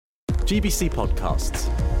GBC Podcasts.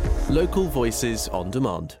 Local voices on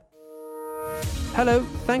demand. Hello,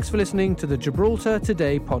 thanks for listening to the Gibraltar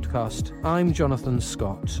Today podcast. I'm Jonathan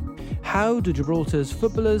Scott. How do Gibraltar's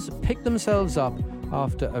footballers pick themselves up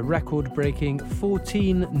after a record-breaking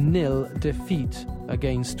 14-0 defeat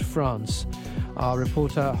against France? Our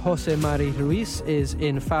reporter Jose Mari Ruiz is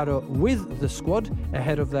in Faro with the squad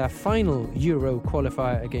ahead of their final Euro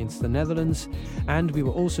qualifier against the Netherlands, and we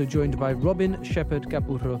were also joined by Robin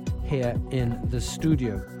Shepherd-Capurro here in the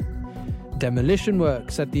studio. Demolition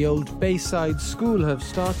works at the old Bayside school have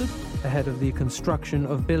started ahead of the construction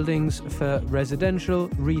of buildings for residential,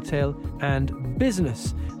 retail and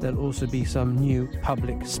business. There'll also be some new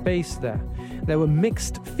public space there. There were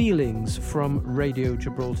mixed feelings from Radio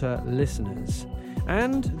Gibraltar listeners.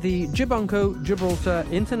 And the Gibunco Gibraltar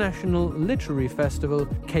International Literary Festival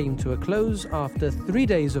came to a close after 3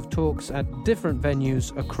 days of talks at different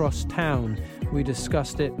venues across town. We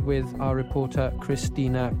discussed it with our reporter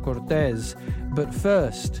Cristina Cortez. But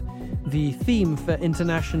first, the theme for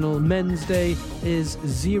International Men's Day is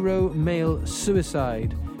Zero Male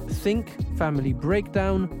Suicide. Think family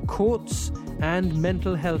breakdown, courts, and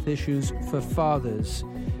mental health issues for fathers.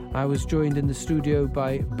 I was joined in the studio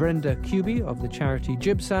by Brenda Cuby of the charity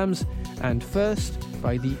Gibsams, and first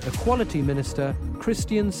by the Equality Minister,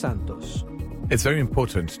 Christian Santos. It's very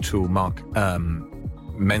important to mark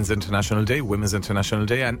Men's International Day, Women's International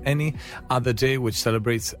Day, and any other day which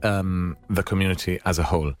celebrates the community as a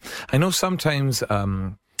whole. I know sometimes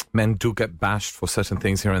men do get bashed for certain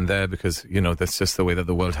things here and there because, you know, that's just the way that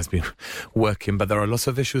the world has been working. But there are lots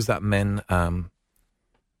of issues that men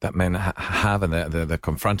have and they're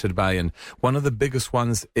confronted by. And one of the biggest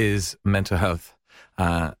ones is mental health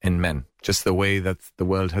in men. Just the way that the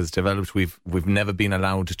world has developed, we've never been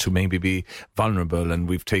allowed to maybe be vulnerable, and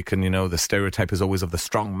we've taken, you know, the stereotype is always of the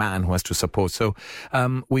strong man who has to support. So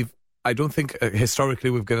I don't think historically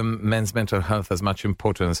we've given men's mental health as much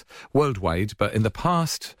importance worldwide, but in the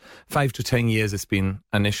past 5 to 10 years, it's been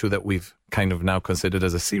an issue that we've kind of now considered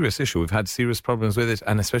as a serious issue. We've had serious problems with it,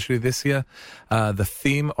 and especially this year, the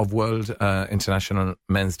theme of World International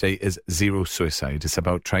Men's Day is Zero Suicide. It's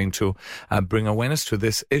about trying to bring awareness to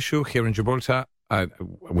this issue here in Gibraltar.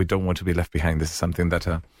 We don't want to be left behind. This is something that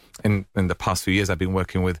in the past few years I've been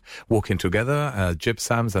working with Walking Together,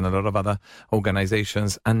 Gibsams and a lot of other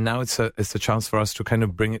organizations, and now it's a chance for us to kind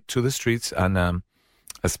of bring it to the streets, and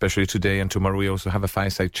especially today and tomorrow we also have a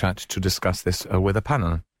fireside chat to discuss this with a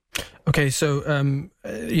panel. Okay, so,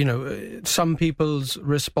 some people's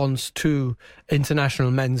response to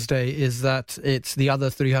International Men's Day is that it's the other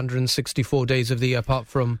 364 days of the year apart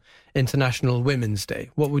from International Women's Day.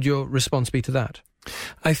 What would your response be to that?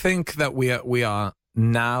 I think that we are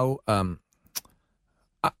now.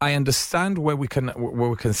 I understand where we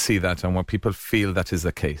can see that and where people feel that is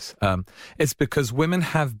the case. It's because women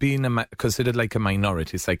have been considered like a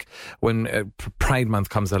minority. It's like when Pride Month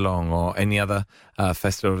comes along or any other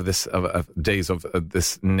festival of days of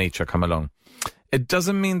this nature come along. It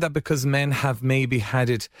doesn't mean that because men have maybe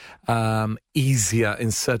had it easier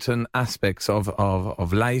in certain aspects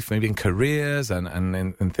of life, maybe in careers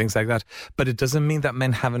and things like that. But it doesn't mean that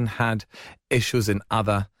men haven't had issues in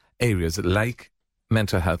other areas like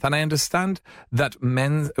mental health. And I understand that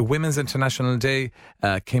Women's International Day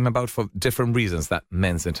came about for different reasons that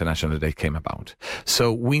Men's International Day came about.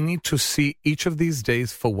 So we need to see each of these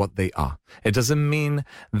days for what they are. It doesn't mean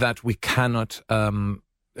that we cannot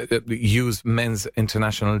use Men's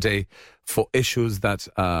International Day for issues that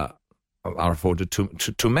are afforded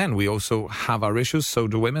to men. We also have our issues, so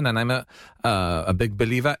do women, and I'm a big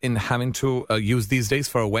believer in having to use these days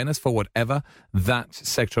for awareness for whatever that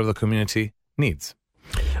sector of the community needs.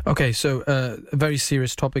 Okay, so a very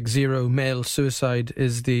serious topic. Zero male suicide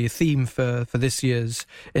is the theme for this year's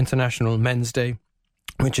International Men's Day,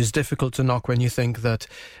 which is difficult to knock when you think that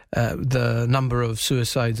the number of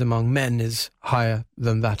suicides among men is higher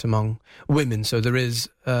than that among women. So there is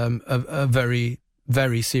a very,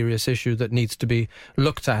 very serious issue that needs to be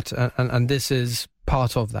looked at, and this is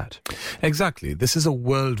part of that. Exactly. This is a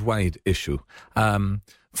worldwide issue.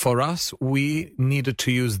 For us, we needed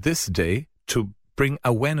to use this day to bring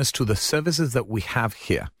awareness to the services that we have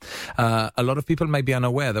here. A lot of people might be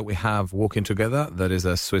unaware that we have Walking Together, that is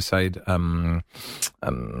a suicide NGO,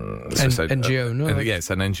 no?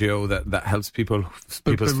 Yes, an NGO that helps people's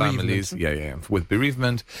families with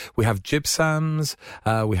bereavement. We have Gibsams,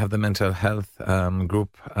 we have the mental health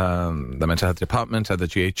group, the mental health department at the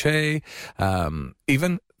GHA,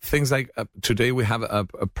 even things like today we have a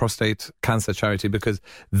prostate cancer charity, because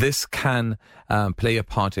this can play a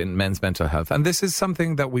part in men's mental health. And this is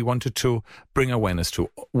something that we wanted to bring awareness to.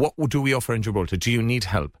 What do we offer in Gibraltar? Do you need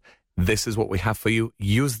help? this is what we have for you.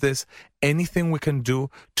 Use this. Anything we can do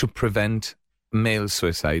to prevent male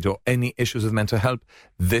suicide or any issues with mental health,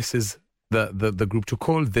 this is the group to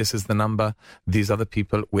call. This is the number. These are the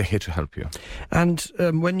people. We're here to help you. And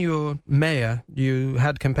when you were mayor, you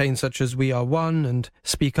had campaigns such as We Are One and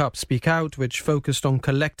Speak Up, Speak Out, which focused on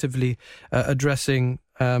collectively addressing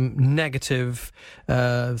negative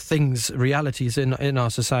realities in our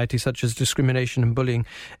society, such as discrimination and bullying.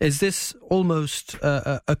 Is this almost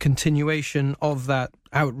a continuation of that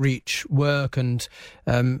outreach work, and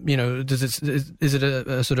is it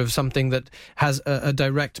a sort of something that has a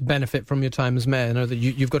direct benefit from your time as mayor? I know that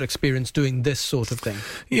you've got experience doing this sort of thing.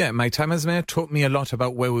 Yeah, my time as mayor taught me a lot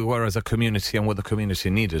about where we were as a community and what the community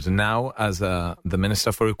needed. And now, as the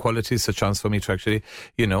Minister for Equality, it's a chance for me to actually,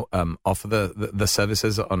 offer the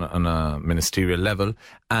services on a ministerial level,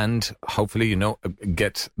 and hopefully,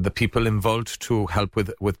 get the people involved to help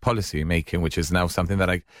with policy making, which is now something that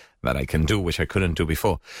I can do, which I couldn't do before.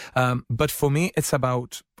 But for me, it's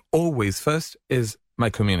about always first is my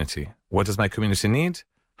community. What does my community need?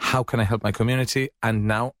 How can I help my community? And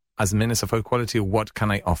now, as Minister for Equality, what can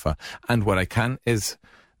I offer? And what I can is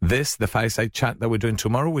the fireside chat that we're doing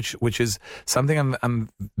tomorrow, which is something I'm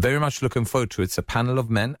very much looking forward to. It's a panel of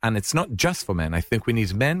men, and it's not just for men. I think we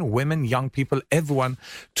need men, women, young people, everyone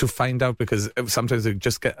to find out, because sometimes they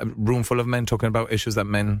just get a room full of men talking about issues that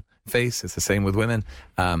men face. It's the same with women.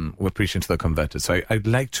 We're preaching to the converted. So I'd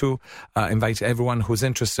like to invite everyone who's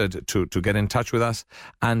interested to get in touch with us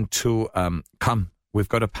and to come. We've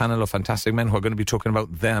got a panel of fantastic men who are going to be talking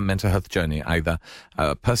about their mental health journey, either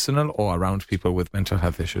personal or around people with mental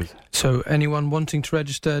health issues. So anyone wanting to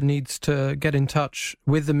register needs to get in touch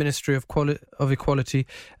with the Ministry of Equality,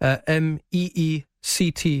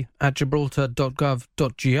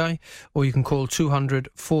 meect@gibraltar.gov.gi, or you can call 200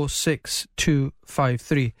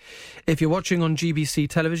 46253. If you're watching on GBC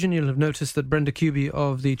television, you'll have noticed that Brenda Cuby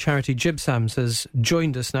of the charity Jibsams has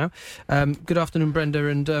joined us now. Good afternoon, Brenda,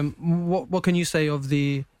 and what can you say of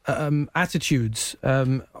the attitudes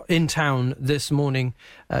in town this morning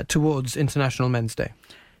towards International Men's Day?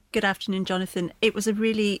 Good afternoon, Jonathan. It was a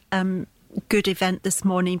really good event this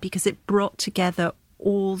morning because it brought together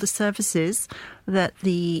all the services that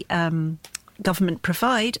the government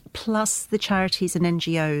provide, plus the charities and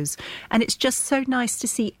NGOs. And it's just so nice to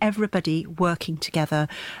see everybody working together.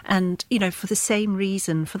 And, for the same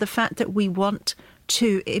reason, for the fact that we want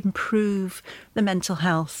to improve the mental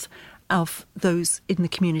health of those in the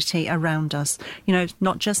community around us.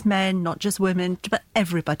 Not just men, not just women, but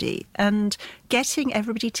everybody. And getting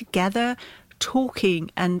everybody together,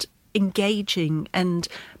 talking and engaging and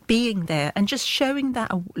being there and just showing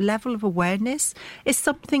that level of awareness is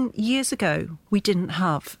something years ago we didn't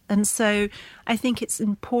have. And so I think it's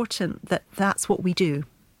important that that's what we do.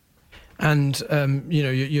 And,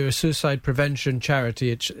 you're a suicide prevention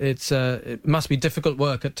charity. It must be difficult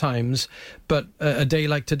work at times, but a day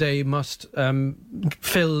like today must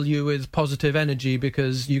fill you with positive energy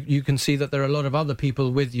because you can see that there are a lot of other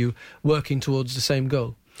people with you working towards the same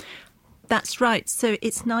goal. That's right. So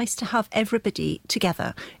it's nice to have everybody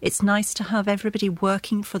together. It's nice to have everybody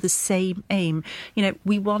working for the same aim.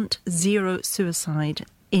 We want zero suicide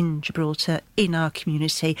in Gibraltar, in our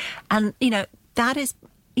community. And, that is,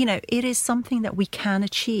 it is something that we can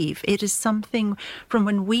achieve. It is something from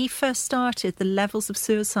when we first started, the levels of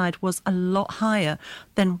suicide was a lot higher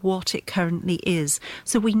than what it currently is.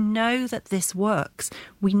 So we know that this works.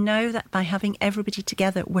 We know that by having everybody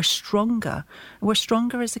together, we're stronger. We're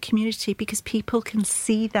stronger as a community because people can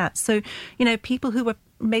see that. So, people who were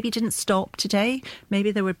maybe didn't stop today,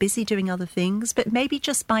 maybe they were busy doing other things, but maybe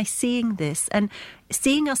just by seeing this and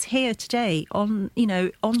seeing us here today on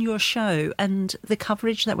your show and the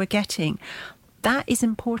coverage that we're getting, that is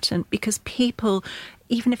important because people,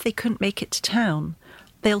 even if they couldn't make it to town,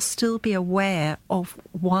 they'll still be aware of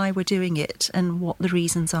why we're doing it and what the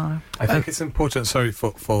reasons are. I think it's important,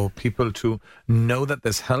 for people to know that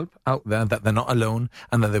there's help out there, that they're not alone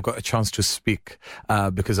and that they've got a chance to speak,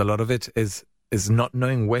 because a lot of it is not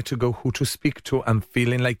knowing where to go, who to speak to, and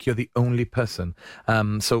feeling like you're the only person.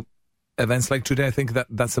 So events like today, I think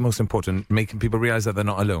that's the most important, making people realize that they're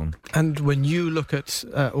not alone. And when you look at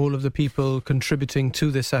all of the people contributing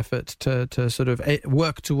to this effort to sort of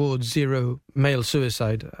work towards zero male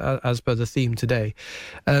suicide, as per the theme today,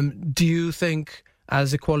 do you think,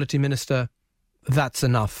 as Equality Minister, that's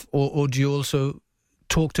enough? Or do you also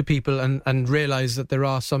talk to people and realise that there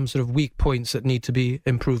are some sort of weak points that need to be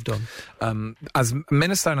improved on? As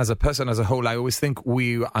Minister and as a person as a whole, I always think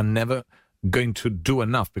we are never going to do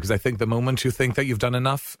enough, because I think the moment you think that you've done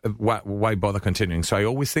enough, why bother continuing? So I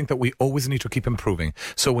always think that we always need to keep improving.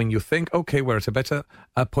 So when you think, okay, we're at a better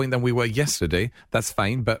point than we were yesterday, that's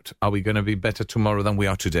fine, but are we going to be better tomorrow than we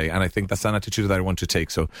are today? And I think that's an attitude that I want to take.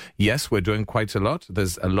 So yes, we're doing quite a lot.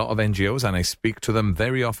 There's a lot of NGOs, and I speak to them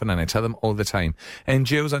very often, and I tell them all the time,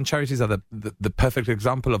 NGOs and charities are the perfect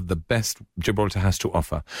example of the best Gibraltar has to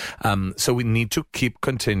offer. So we need to keep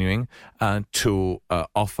continuing to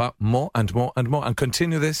offer more and more and more, and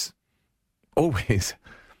continue this always.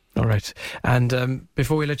 All right. And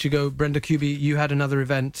before we let you go, Brenda Cuby, you had another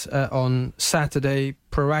event on Saturday,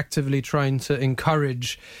 proactively trying to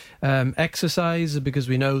encourage exercise, because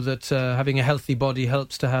we know that having a healthy body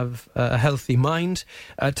helps to have a healthy mind.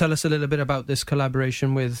 Tell us a little bit about this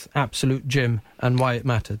collaboration with Absolute Gym and why it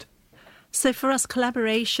mattered. So for us,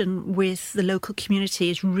 collaboration with the local community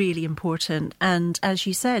is really important. And as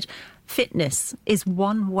you said, fitness is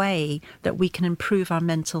one way that we can improve our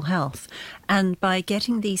mental health. And by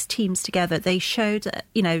getting these teams together, they showed,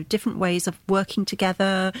 different ways of working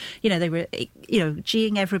together. They were,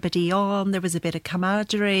 geeing everybody on. There was a bit of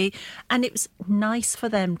camaraderie, and it was nice for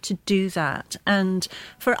them to do that. And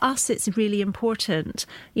for us, it's really important,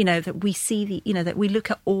 that we see that we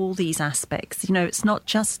look at all these aspects. It's not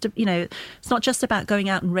just, it's not just about going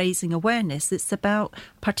out and raising awareness. It's about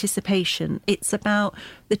participation. It's about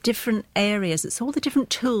the different areas. It's all the different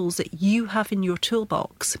tools that you have in your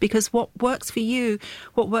toolbox, because what works for you,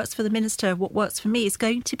 what works for the minister, what works for me is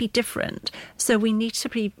going to be different. So we need to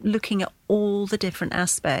be looking at all the different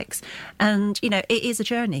aspects. And, it is a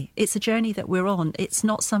journey. It's a journey that we're on. It's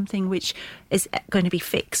not something which is going to be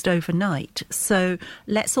fixed overnight. So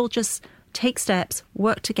let's all just take steps,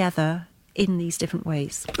 work together in these different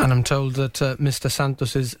ways. And I'm told that Mr.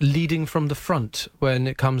 Santos is leading from the front when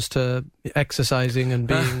it comes to exercising and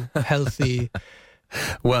being healthy.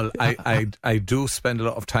 Well, I do spend a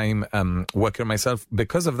lot of time working on myself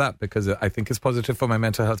because of that, because I think it's positive for my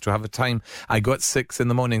mental health to have a time. I go at 6 in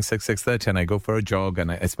the morning, 6:30, and I go for a jog,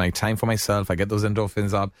 and it's my time for myself. I get those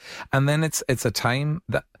endorphins up, and then it's a time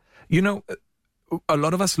that, a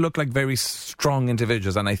lot of us look like very strong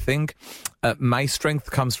individuals, and I think my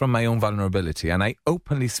strength comes from my own vulnerability, and I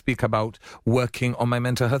openly speak about working on my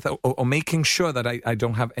mental health or making sure that I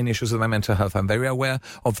don't have any issues with my mental health. I'm very aware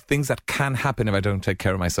of things that can happen if I don't take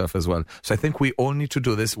care of myself as well. So I think we all need to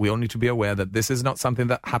do this. We all need to be aware that this is not something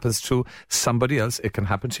that happens to somebody else. It can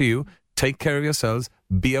happen to you. Take care of yourselves.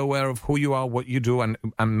 Be aware of who you are, what you do, and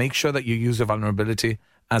make sure that you use your vulnerability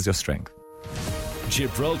as your strength.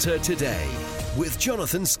 Gibraltar Today with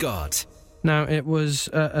Jonathan Scott. Now, it was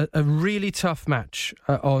a really tough match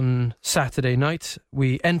on Saturday night.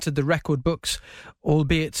 We entered the record books,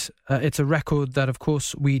 albeit it's a record that, of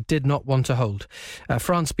course, we did not want to hold.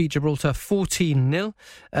 France beat Gibraltar 14-0.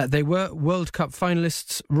 They were World Cup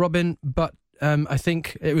finalists, Robin, but I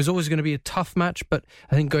think it was always going to be a tough match, but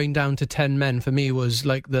I think going down to 10 men for me was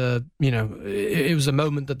like it was a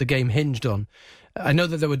moment that the game hinged on. I know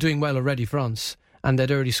that they were doing well already, France, and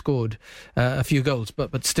they'd already scored a few goals,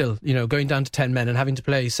 but still, going down to 10 men and having to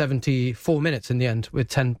play 74 minutes in the end with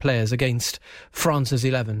 10 players against France's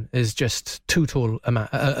 11 is just too tall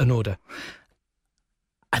an order.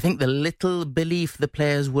 I think the little belief the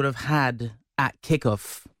players would have had at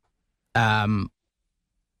kickoff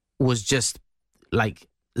was just like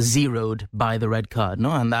zeroed by the red card,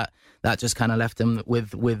 no? And that just kind of left them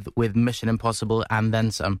with Mission Impossible and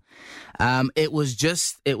then some. It was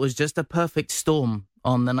just a perfect storm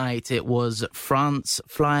on the night. It was France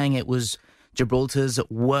flying. It was Gibraltar's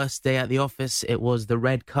worst day at the office. It was the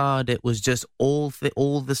red card. It was just all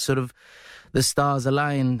the sort of the stars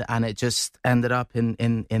aligned, and it just ended up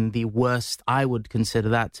in the worst. I would consider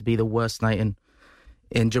that to be the worst night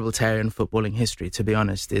in Gibraltarian footballing history, to be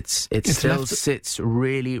honest. It still sits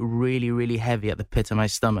really, really, really heavy at the pit of my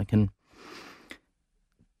stomach, and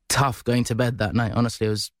tough going to bed that night. Honestly, it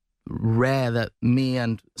was rare that me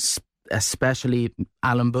and especially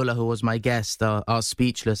Alan Buller, who was my guest, are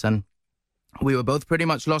speechless, and we were both pretty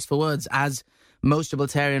much lost for words, as most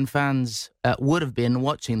Gibraltarian fans would have been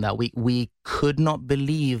watching that. We could not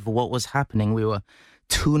believe what was happening. We were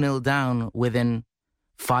 2-0 down within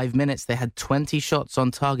 5 minutes. They had 20 shots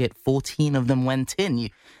on target. 14 of them went in.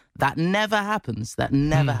 That never happens. That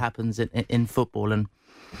never happens in football. And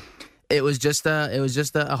it was just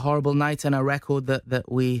a horrible night and a record that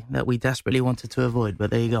we desperately wanted to avoid. But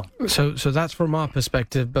there you go. So that's from our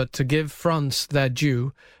perspective. But to give France their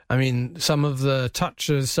due, I mean, some of the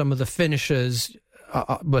touches, some of the finishes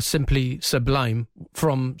were simply sublime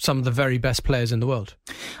from some of the very best players in the world.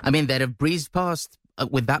 I mean, they'd have breezed past.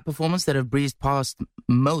 With that performance, that have breezed past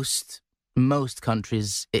most most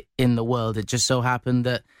countries in the world. It just so happened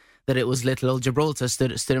that it was little old Gibraltar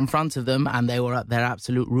stood in front of them, and they were at their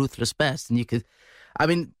absolute ruthless best. And you could, I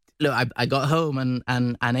mean, look, I got home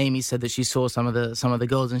and Amy said that she saw some of the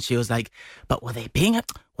goals, and she was like, "But was it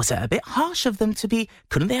a bit harsh of them to be?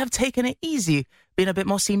 Couldn't they have taken it easy, been a bit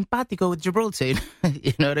more simpático with Gibraltar?"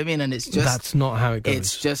 You know what I mean? And it's just that's not how it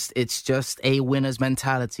goes. It's just a winner's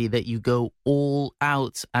mentality that you go all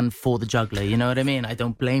out and for the juggler. You know what I mean? I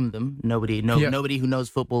don't blame them. Nobody who knows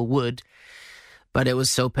football would. But it was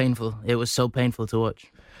so painful. It was so painful to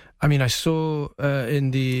watch. I mean, I saw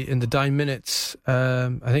in the dying minutes,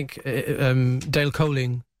 I think Dale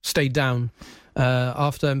Coling stayed down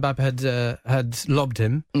after Mbappe had lobbed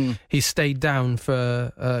him. He stayed down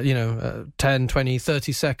for 10, 20,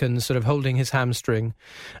 30 seconds, sort of holding his hamstring,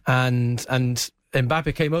 and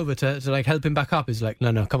Mbappe came over to like help him back up. He's like,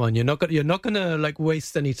 no, come on, you're not gonna like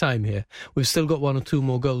waste any time here. We've still got 1 or 2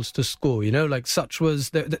 more goals to score. You know, like such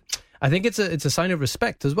was I think it's a sign of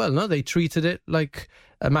respect as well. No, they treated it like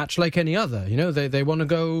a match like any other. You know, they want to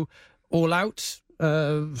go all out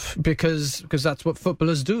because that's what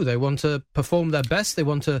footballers do. They want to perform their best. They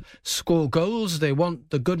want to score goals. They want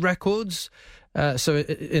the good records. So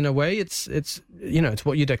in a way, it's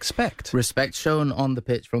what you'd expect. Respect shown on the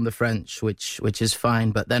pitch from the French, which is fine.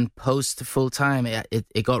 But then post full time,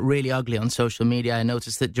 it got really ugly on social media. I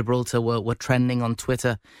noticed that Gibraltar were trending on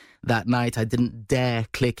Twitter that night. I didn't dare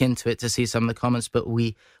click into it to see some of the comments, but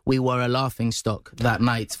we were a laughing stock that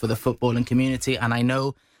night for the footballing community. And I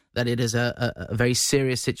know that it is a very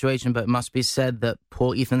serious situation, but it must be said that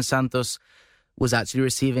poor Ethan Santos was actually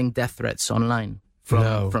receiving death threats online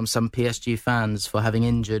from some PSG fans for having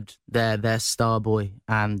injured their star boy.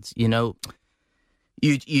 And you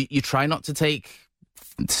try not to take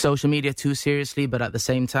social media too seriously, but at the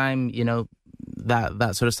same time,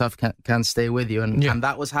 that sort of stuff can stay with you, and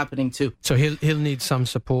that was happening too. So he'll need some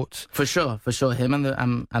support for sure. Him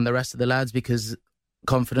and the rest of the lads, because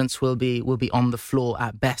confidence will be on the floor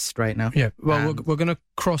at best right now. Yeah, well, we're going to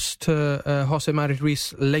cross to Jose Mari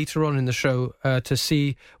Ruiz later on in the show to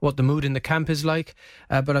see what the mood in the camp is like.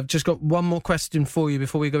 But I've just got one more question for you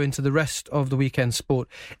before we go into the rest of the weekend sport.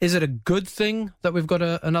 Is it a good thing that we've got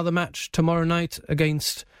another match tomorrow night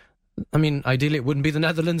against... I mean, ideally it wouldn't be the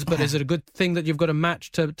Netherlands, but is it a good thing that you've got a match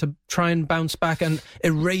to try and bounce back and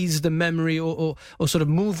erase the memory or sort of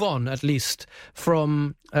move on, at least,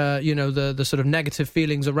 from, the sort of negative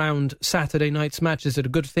feelings around Saturday night's match? Is it a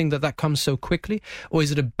good thing that comes so quickly? Or is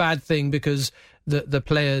it a bad thing because the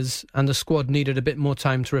players and the squad needed a bit more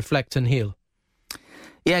time to reflect and heal?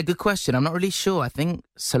 Yeah, good question. I'm not really sure. I think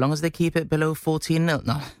so long as they keep it below 14-0.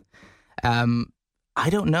 No. I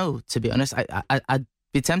don't know, to be honest. I'd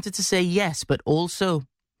be tempted to say yes, but also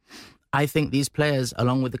I think these players,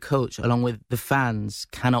 along with the coach, along with the fans,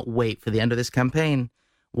 cannot wait for the end of this campaign,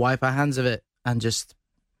 wipe our hands of it, and just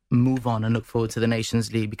move on and look forward to the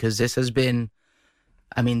Nations League, because this has been,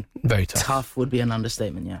 very tough. Tough would be an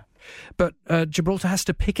understatement, yeah. But Gibraltar has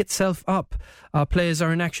to pick itself up. Our players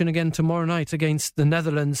are in action again tomorrow night against the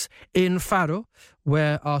Netherlands in Faro,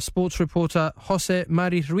 where our sports reporter Jose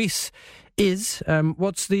Mari Ruiz is.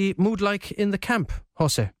 What's the mood like in the camp,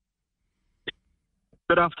 Jose?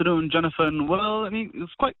 Good afternoon, Jonathan. Well,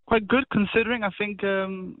 it's quite good considering. I think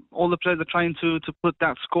all the players are trying to put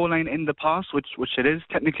that scoreline in the past, which it is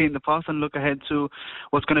technically in the past, and look ahead to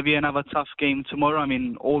what's going to be another tough game tomorrow.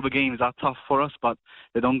 All the games are tough for us, but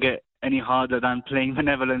they don't get any harder than playing the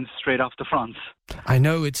Netherlands straight after France. I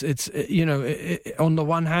know it's on the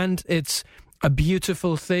one hand, it's a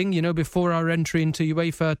beautiful thing, before our entry into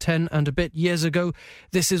UEFA 10 and a bit years ago,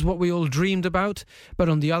 this is what we all dreamed about. But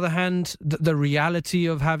on the other hand, the reality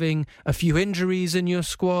of having a few injuries in your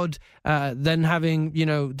squad, then having,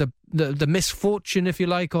 the misfortune, if you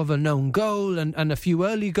like, of a known goal and a few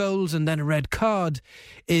early goals and then a red card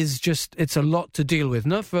is just, it's a lot to deal with,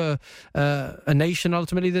 no? For a nation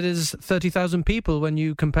ultimately that is 30,000 people when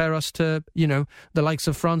you compare us to, the likes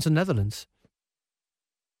of France and Netherlands.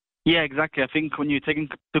 Yeah, exactly. I think when you take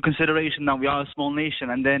into consideration that we are a small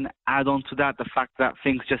nation, and then add on to that the fact that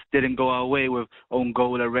things just didn't go our way with own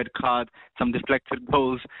goal, a red card, some deflected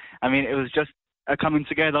goals. It was just a coming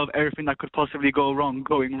together of everything that could possibly going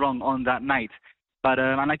wrong on that night. But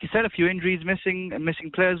and like you said, a few injuries, missing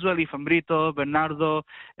players as well. Ifan Brito, Bernardo,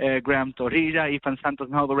 Graham Torrilla, Ethan Santos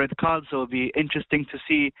now the red card. So it'll be interesting to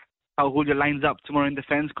see how Julio lines up tomorrow in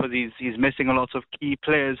defence, because he's missing a lot of key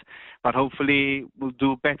players, but hopefully we'll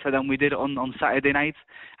do better than we did on Saturday night,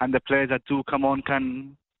 and the players that do come on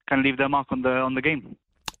can leave their mark on the game.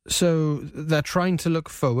 So they're trying to look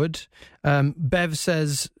forward. Bev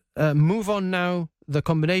says move on now. The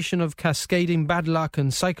combination of cascading bad luck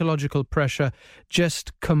and psychological pressure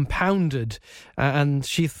just compounded, and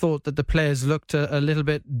she thought that the players looked a little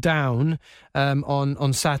bit down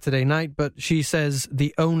on Saturday night, but she says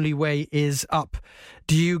the only way is up.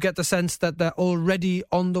 Do you get the sense that they're already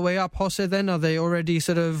on the way up, Jose, then? Are they already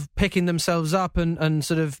sort of picking themselves up and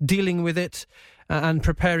sort of dealing with it and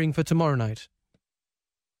preparing for tomorrow night?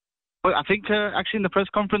 Well, I think actually in the press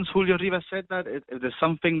conference, Julio Rivas said that if there's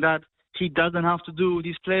something that he doesn't have to do with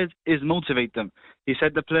these players is motivate them. He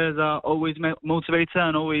said the players are always motivated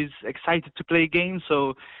and always excited to play games.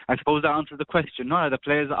 So I suppose that answers the question. No, the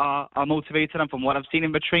players are motivated, and from what I've seen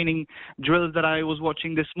in the training drills that I was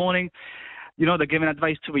watching this morning, they're giving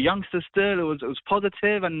advice to the youngsters still. It was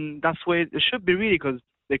positive, and that's where it should be really, because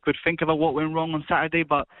they could think about what went wrong on Saturday,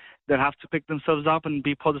 but they'll have to pick themselves up and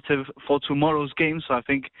be positive for tomorrow's game. So I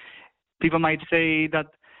think people might say that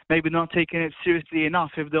maybe not taking it seriously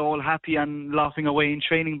enough if they're all happy and laughing away in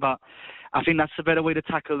training, but I think that's a better way to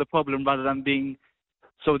tackle the problem rather than being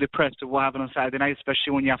so depressed with what happened on Saturday night,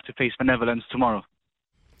 especially when you have to face the Netherlands tomorrow.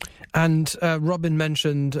 And Robin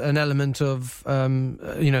mentioned an element of,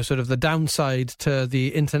 sort of the downside to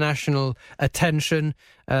the international attention,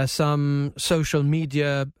 some social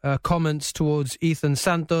media comments towards Ethan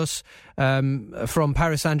Santos from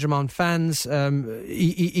Paris Saint-Germain fans,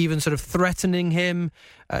 even sort of threatening him.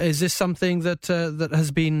 Is this something that has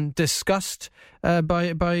been discussed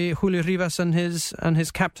by Julio Rivas and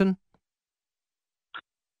his captain?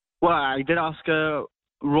 Well, I did ask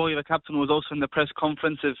Roy, the captain, was also in the press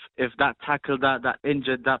conference if that tackle that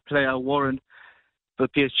injured that player, Warren, the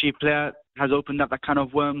PSG player, has opened up that kind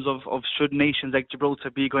of worms of should nations like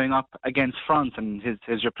Gibraltar be going up against France, and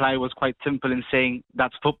his reply was quite simple in saying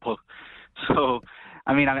that's football. So,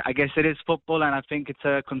 I mean, I guess it is football, and I think it's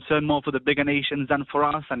a concern more for the bigger nations than for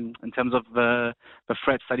us. And in terms of the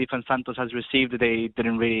threats that Ethan Santos has received, they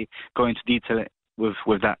didn't really go into detail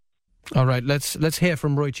with that. All right, let's hear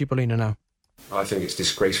from Roy Cipollina now. I think it's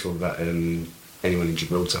disgraceful that anyone in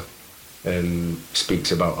Gibraltar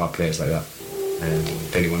speaks about our players like that. And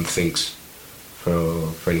if anyone thinks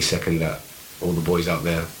for any second that all the boys out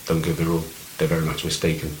there don't give their all, they're very much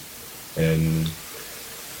mistaken.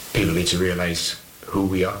 People need to realise who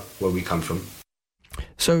we are, where we come from.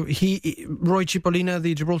 So Roy Cipollina,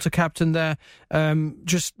 the Gibraltar captain there,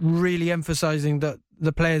 just really emphasising that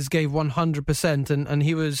the players gave 100%, and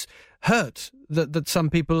he was hurt that some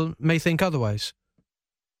people may think otherwise.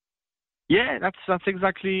 Yeah, that's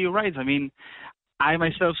exactly right. I mean, I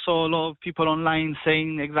myself saw a lot of people online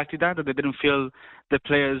saying exactly that they didn't feel the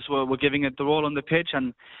players were giving it their all on the pitch.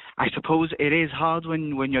 And I suppose it is hard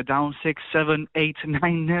when you're down 6, 7, 8,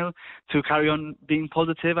 9-0 to carry on being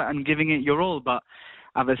positive and giving it your all. But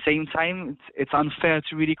at the same time, it's unfair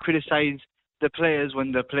to really criticise the players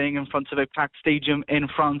when they're playing in front of a packed stadium in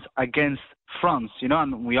France against France,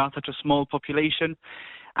 and we are such a small population.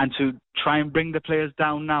 And to try and bring the players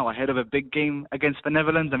down now ahead of a big game against the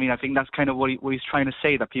Netherlands, I mean, I think that's kind of what he's trying to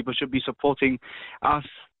say, that people should be supporting us.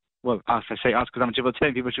 Well, us, I say us because I'm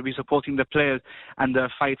Gibraltarian. People should be supporting the players and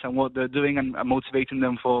their fight and what they're doing and motivating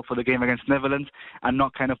them for the game against Netherlands, and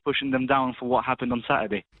not kind of pushing them down for what happened on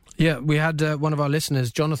Saturday. Yeah, we had one of our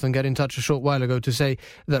listeners, Jonathan, get in touch a short while ago to say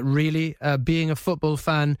that really being a football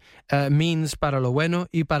fan means para lo bueno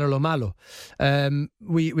y para lo malo.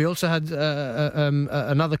 We also had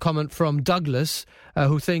another comment from Douglas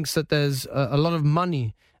who thinks that there's a lot of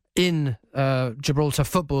money in Gibraltar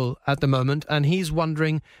football at the moment, and he's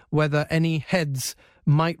wondering whether any heads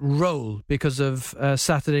might roll because of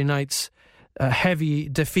Saturday night's heavy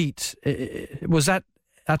defeat. Was that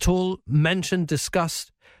at all mentioned,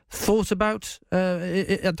 discussed, thought about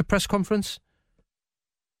at the press conference?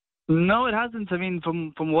 No, it hasn't. I mean,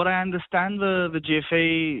 from what I understand, the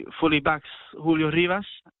GFA fully backs Julio Rivas.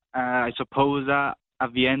 I suppose that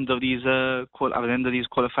at the end of these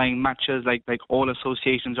qualifying matches, like all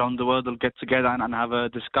associations around the world will get together and have a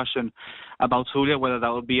discussion about Julio. Whether that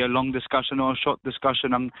will be a long discussion or a short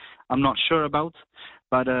discussion, I'm not sure about.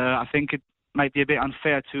 But I think it might be a bit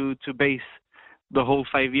unfair to base the whole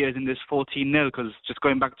 5 years in this 14-0, because just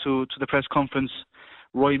going back to the press conference,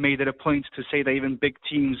 Roy made it a point to say that even big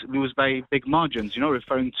teams lose by big margins,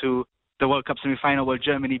 referring to the World Cup semi-final where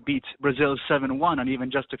Germany beat Brazil 7-1, and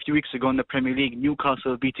even just a few weeks ago in the Premier League,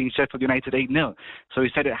 Newcastle beating Sheffield United 8-0. So he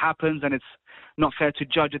said it happens, and it's not fair to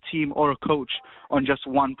judge a team or a coach on just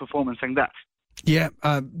one performance like that. Yeah,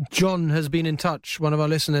 John has been in touch, one of our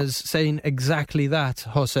listeners, saying exactly that,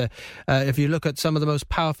 Jose. If you look at some of the most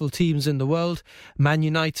powerful teams in the world, Man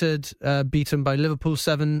United beaten by Liverpool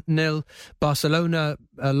 7-0, Barcelona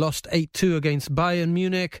lost 8-2 against Bayern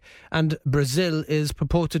Munich, and Brazil is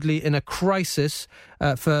purportedly in a crisis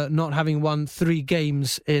for not having won 3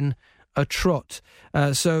 games in a trot.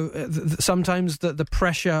 Sometimes the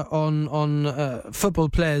pressure on football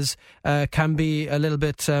players can be a little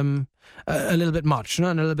bit much, and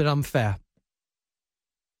a little bit unfair.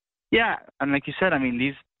 Yeah, and like you said, I mean,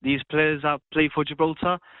 these players that play for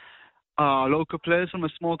Gibraltar are local players from a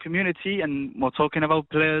small community, and we're talking about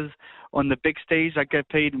players on the big stage that get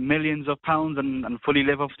paid millions of pounds and fully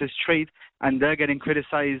live off this trade, and they're getting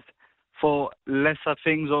criticised for lesser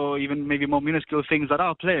things or even maybe more minuscule things that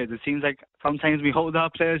our players. It seems like sometimes we hold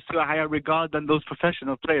our players to a higher regard than those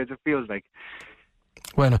professional players, it feels like.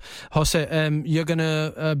 Bueno, Jose, you're going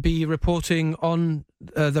to be reporting on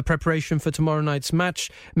the preparation for tomorrow night's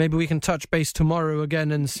match. Maybe we can touch base tomorrow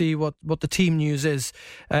again and see what the team news is.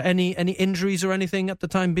 Any injuries or anything at the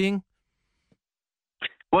time being?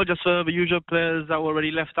 Well, just the usual players that were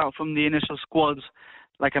already left out from the initial squads,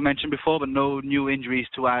 like I mentioned before, but no new injuries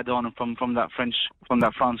to add on from that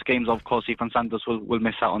France games. Of course, Christian Santos will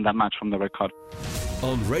miss out on that match from the red card.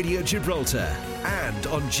 On Radio Gibraltar and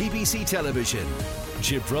on GBC Television,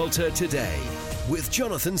 Gibraltar Today with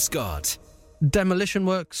Jonathan Scott. Demolition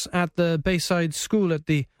works at the Bayside School, at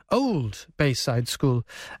the old Bayside School,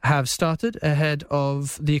 have started ahead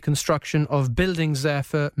of the construction of buildings there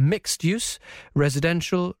for mixed use,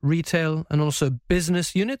 residential, retail and also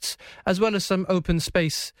business units, as well as some open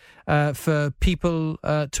space for people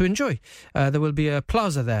to enjoy. There will be a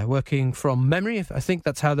plaza there working from memory, I think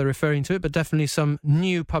that's how they're referring to it, but definitely some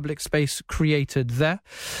new public space created there.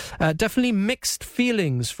 Definitely mixed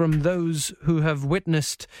feelings from those who have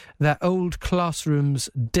witnessed their old classrooms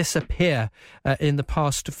disappear in the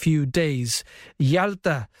past few days.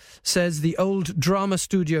 Yalta says the old drama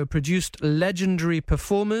studio produced legendary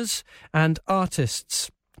performers and artists.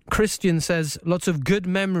 Christian says lots of good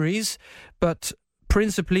memories, but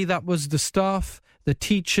principally that was the staff, the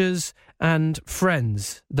teachers and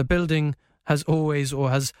friends. The building has always, or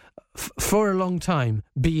has for a long time,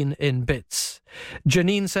 been in bits.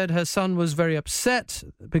 Janine said her son was very upset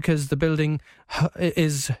because the building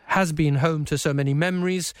has been home to so many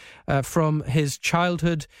memories from his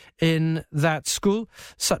childhood in that school.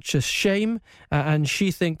 Such a shame, and she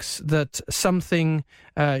thinks that something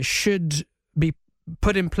should be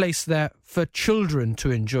put in place there for children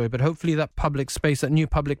to enjoy, but hopefully that public space, that new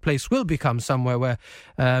public place, will become somewhere where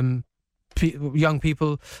young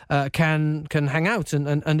people can hang out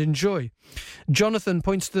and enjoy. Jonathan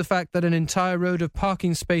points to the fact that an entire road of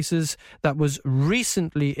parking spaces that was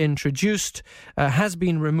recently introduced has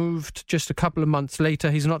been removed just a couple of months later.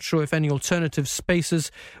 He's not sure if any alternative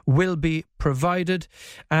spaces will be provided.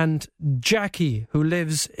 And Jackie, who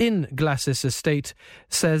lives in Glasses Estate,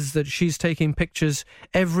 says that she's taking pictures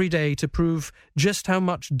every day to prove just how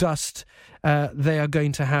much dust they are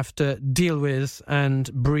going to have to deal with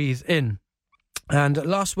and breathe in. And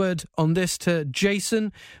last word on this to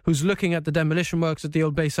Jason, who's looking at the demolition works at the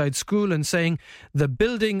old Bayside School and saying the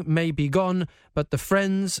building may be gone, but the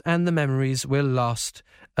friends and the memories will last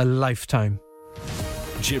a lifetime.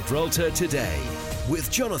 Gibraltar Today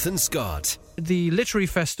with Jonathan Scott. The literary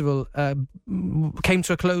festival came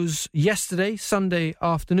to a close yesterday, Sunday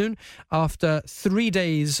afternoon, after 3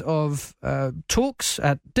 days of talks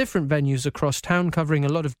at different venues across town, covering a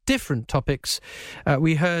lot of different topics.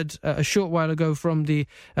 We heard a short while ago from the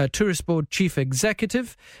Tourist Board Chief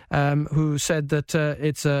Executive, who said that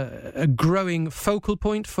it's a growing focal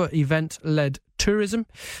point for event-led tourism.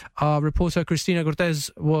 Our reporter Cristina Cortez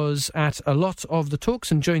was at a lot of the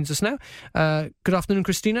talks and joins us now. Good afternoon,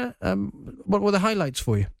 Cristina. What were the highlights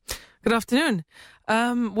for you? Good afternoon.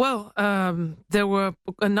 There were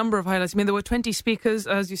a number of highlights. I mean, there were 20 speakers,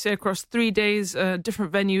 as you say, across 3 days,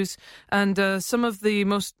 different venues, and some of the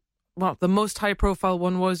most high-profile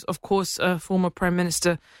one was, of course, former Prime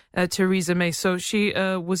Minister Theresa May. So she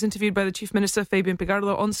was interviewed by the Chief Minister, Fabian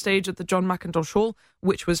Picardo, on stage at the John Mackintosh Hall,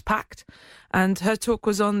 which was packed. And her talk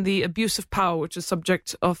was on the abuse of power, which is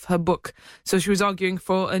subject of her book. So she was arguing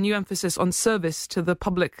for a new emphasis on service to the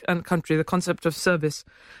public and country, the concept of service.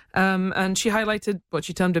 And she highlighted what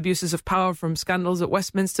she termed abuses of power, from scandals at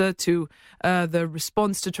Westminster to the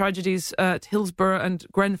response to tragedies at Hillsborough and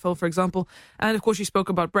Grenfell, for example. And, of course, she spoke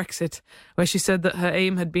about Brexit, where she said that her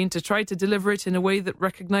aim had been to try to deliver it in a way that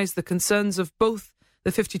recognised the concerns of both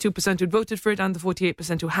the 52% who'd voted for it and the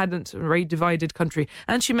 48% who hadn't, a very divided country.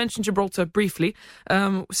 And she mentioned Gibraltar briefly,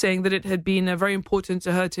 saying that it had been very important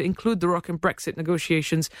to her to include the ROC in Brexit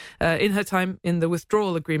negotiations in her time in the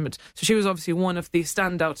withdrawal agreement. So she was obviously one of the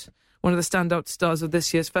standout stars of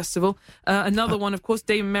this year's festival. Another one, of course,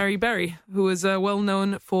 Dame Mary Berry, who is well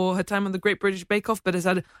known for her time on the Great British Bake Off, but has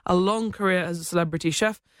had a long career as a celebrity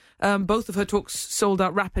chef. Both of her talks sold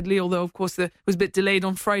out rapidly, although, of course, it was a bit delayed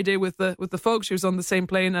on Friday with the fog. She was on the same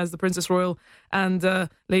plane as the Princess Royal and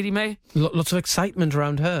Lady May. Lots of excitement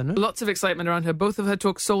around her, no? Lots of excitement around her. Both of her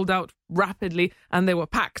talks sold out rapidly, and they were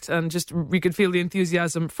packed, and just we could feel the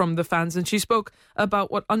enthusiasm from the fans. And she spoke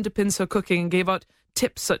about what underpins her cooking and gave out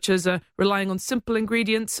tips such as relying on simple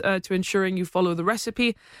ingredients to ensuring you follow the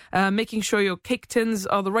recipe, making sure your cake tins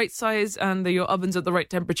are the right size and your oven's at the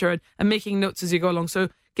right temperature, and making notes as you go along. So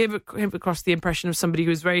came across the impression of somebody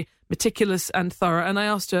who is very meticulous and thorough. And I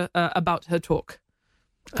asked her about her talk.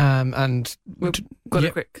 And we've got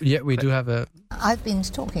a quick. Yeah, we do have a. I've been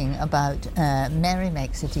talking about Mary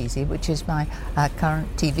Makes It Easy, which is my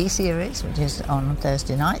current TV series, which is on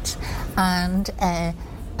Thursday nights, and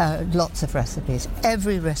lots of recipes.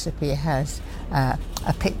 Every recipe has a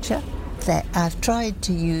picture that I've tried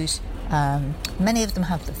to use. Many of them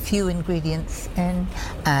have a few ingredients in.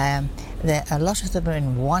 A lot of them are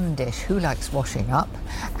in one dish. Who likes washing up?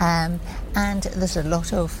 And there's a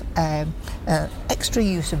lot of extra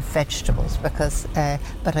use of vegetables because,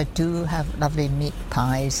 but I do have lovely meat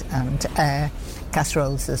pies and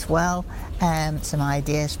casseroles as well. Some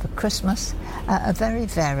ideas for Christmas. A very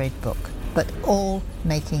varied book, but all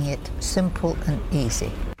making it simple and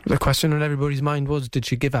easy. The question on everybody's mind was, did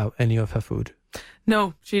she give out any of her food?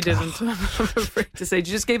 No, she didn't. I'm afraid to say.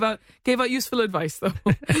 She just gave out useful advice, though.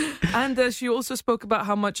 And she also spoke about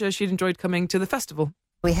how much she'd enjoyed coming to the festival.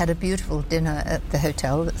 We had a beautiful dinner at the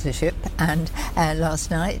hotel at the Ship and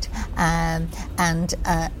last night, and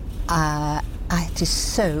it is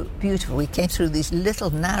so beautiful. We came through these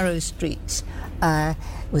little narrow streets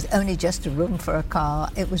with only just a room for a car.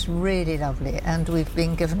 It was really lovely, and we've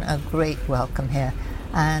been given a great welcome here.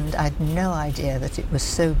 And I had no idea that it was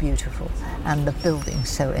so beautiful and the building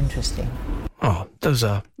so interesting. Oh, those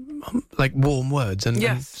are like warm words and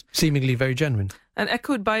seemingly very genuine. And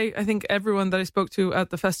echoed by, I think, everyone that I spoke to at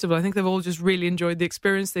the festival. I think they've all just really enjoyed the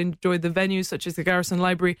experience. They enjoyed the venues, such as the Garrison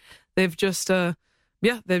Library. They've just,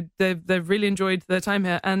 they've really enjoyed their time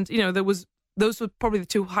here. And, you know, those were probably the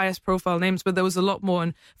two highest profile names, but there was a lot more.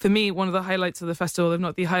 And for me, one of the highlights of the festival, if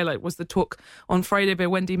not the highlight, was the talk on Friday by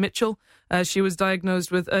Wendy Mitchell. She was diagnosed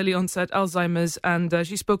with early onset Alzheimer's, and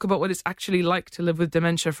she spoke about what it's actually like to live with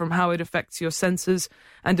dementia, from how it affects your senses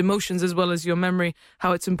and emotions as well as your memory,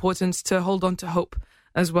 how it's important to hold on to hope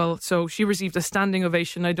as well. So she received a standing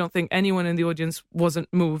ovation. I don't think anyone in the audience wasn't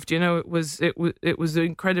moved. You know, it was an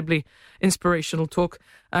incredibly inspirational talk.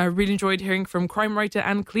 I really enjoyed hearing from crime writer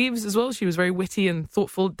Anne Cleeves as well. She was very witty and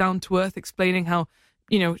thoughtful, down to earth, explaining how,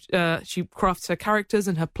 you know, she crafts her characters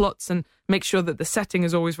and her plots and makes sure that the setting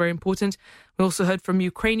is always very important. We also heard from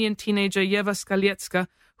Ukrainian teenager Yeva Skalietska,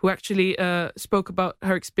 who actually spoke about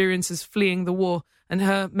her experiences fleeing the war. And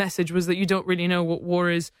her message was that you don't really know what war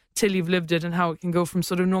is till you've lived it, and how it can go from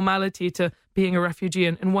sort of normality to being a refugee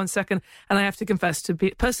in 1 second. And I have to confess to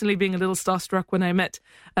personally being a little starstruck when I met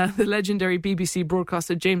the legendary BBC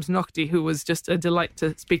broadcaster James Naughtie, who was just a delight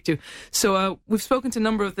to speak to. So we've spoken to a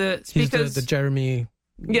number of the speakers. He's the Jeremy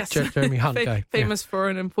Hunt guy. Famous for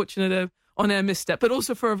an unfortunate on-air misstep, but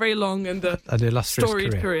also for a very long and illustrious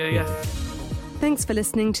storied career. Thanks for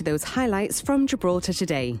listening to those highlights from Gibraltar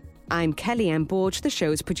Today. I'm Kelly Ann Borge, the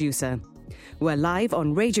show's producer. We're live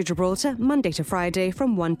on Radio Gibraltar Monday to Friday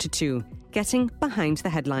from 1 to 2, getting behind the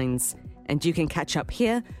headlines. And you can catch up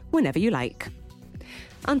here whenever you like.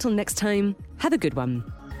 Until next time, have a good one.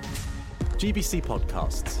 GBC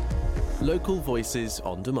Podcasts. Local voices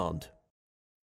on demand.